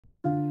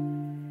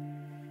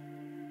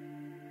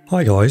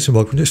Hi guys and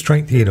welcome to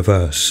Strength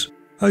Universe.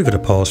 Over the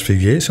past few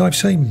years I've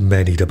seen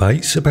many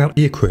debates about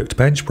the equipped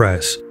bench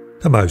press,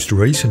 the most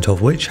recent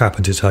of which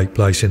happened to take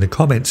place in the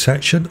comments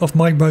section of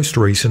my most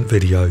recent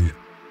video.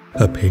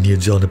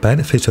 Opinions on the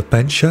benefit of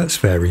bench shirts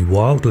vary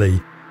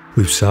wildly,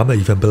 with some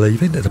even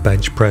believing that the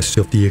bench press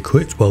of the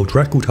equipped world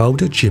record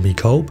holder Jimmy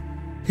Kolb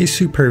is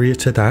superior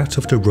to that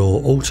of the Raw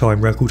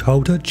all-time record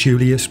holder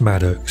Julius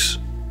Maddox.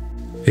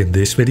 In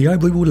this video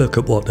we will look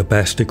at what the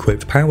best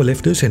equipped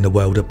powerlifters in the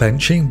world are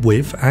benching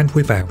with and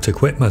without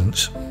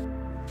equipment.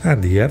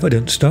 And the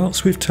evidence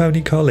starts with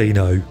Tony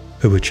Carlino,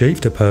 who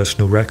achieved a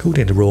personal record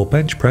in the raw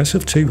bench press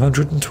of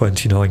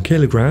 229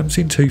 kilograms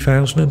in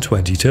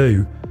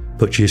 2022,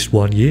 but just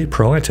 1 year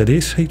prior to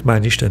this he'd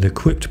managed an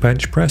equipped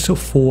bench press of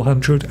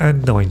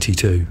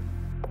 492.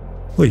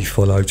 We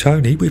follow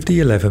Tony with the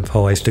 11th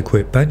highest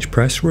equipped bench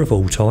presser of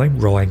all time,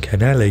 Ryan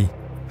Kennelly,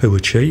 who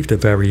achieved a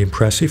very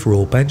impressive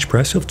raw bench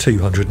press of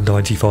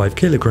 295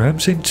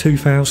 kilograms in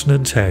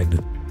 2010,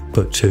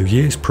 but 2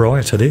 years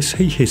prior to this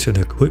he hit an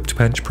equipped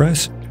bench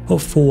press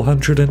of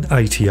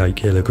 488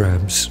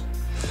 kilograms.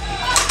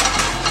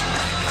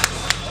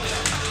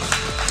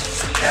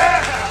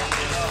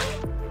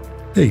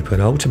 The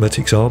penultimate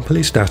example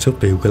is that of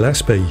Bill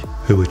Gillespie,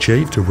 who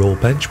achieved a raw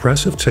bench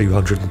press of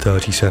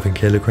 237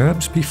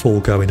 kilograms before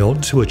going on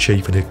to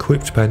achieve an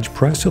equipped bench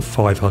press of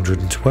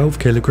 512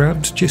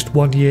 kilograms just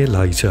 1 year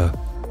later.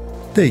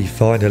 The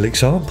final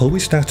example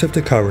is that of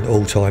the current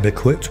all-time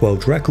equipped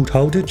world record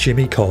holder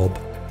Jimmy Kolb,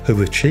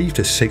 who achieved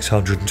a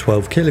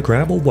 612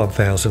 kilogram or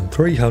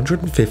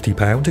 1,350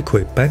 pound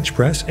equipped bench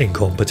press in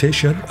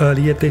competition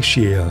earlier this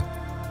year.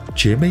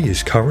 Jimmy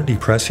is currently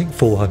pressing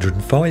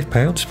 405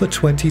 pounds for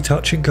 20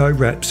 touch and go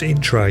reps in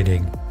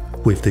training,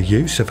 with the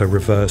use of a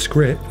reverse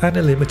grip and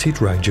a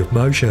limited range of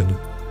motion.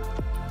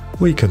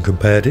 We can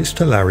compare this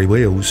to Larry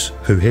Wheels,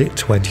 who hit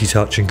 20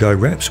 touch and go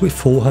reps with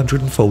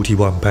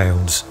 441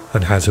 pounds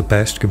and has a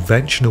best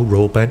conventional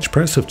raw bench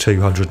press of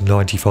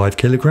 295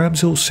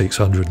 kilograms or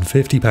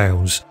 650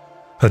 pounds,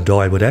 and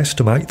I would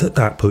estimate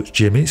that puts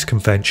Jimmy's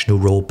conventional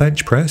raw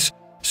bench press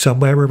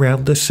somewhere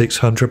around the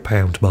 600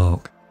 pound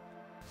mark.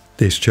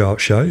 This chart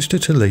shows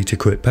that elite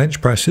equipped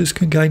bench pressers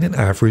can gain an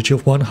average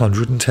of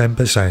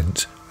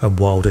 110%, and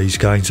while these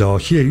gains are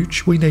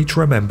huge, we need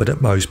to remember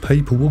that most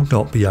people will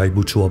not be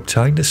able to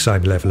obtain the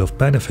same level of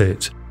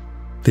benefit.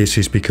 This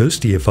is because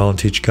the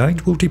advantage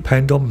gained will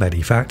depend on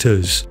many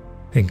factors,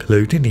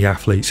 including the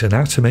athlete's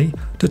anatomy,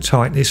 the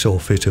tightness or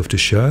fit of the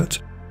shirt,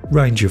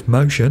 range of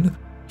motion,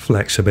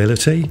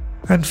 flexibility,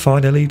 and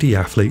finally the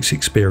athlete's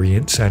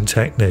experience and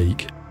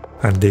technique.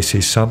 And this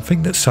is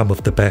something that some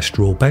of the best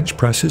raw bench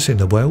pressers in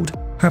the world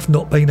have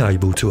not been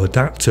able to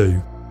adapt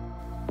to.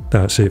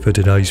 That's it for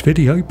today's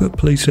video, but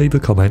please leave a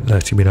comment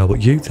letting me know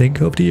what you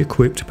think of the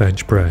equipped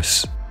bench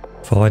press.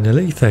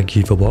 Finally, thank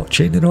you for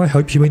watching and I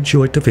hope you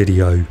enjoyed the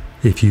video.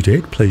 If you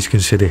did, please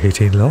consider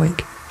hitting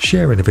like,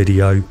 sharing the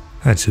video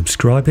and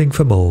subscribing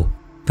for more.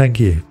 Thank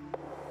you.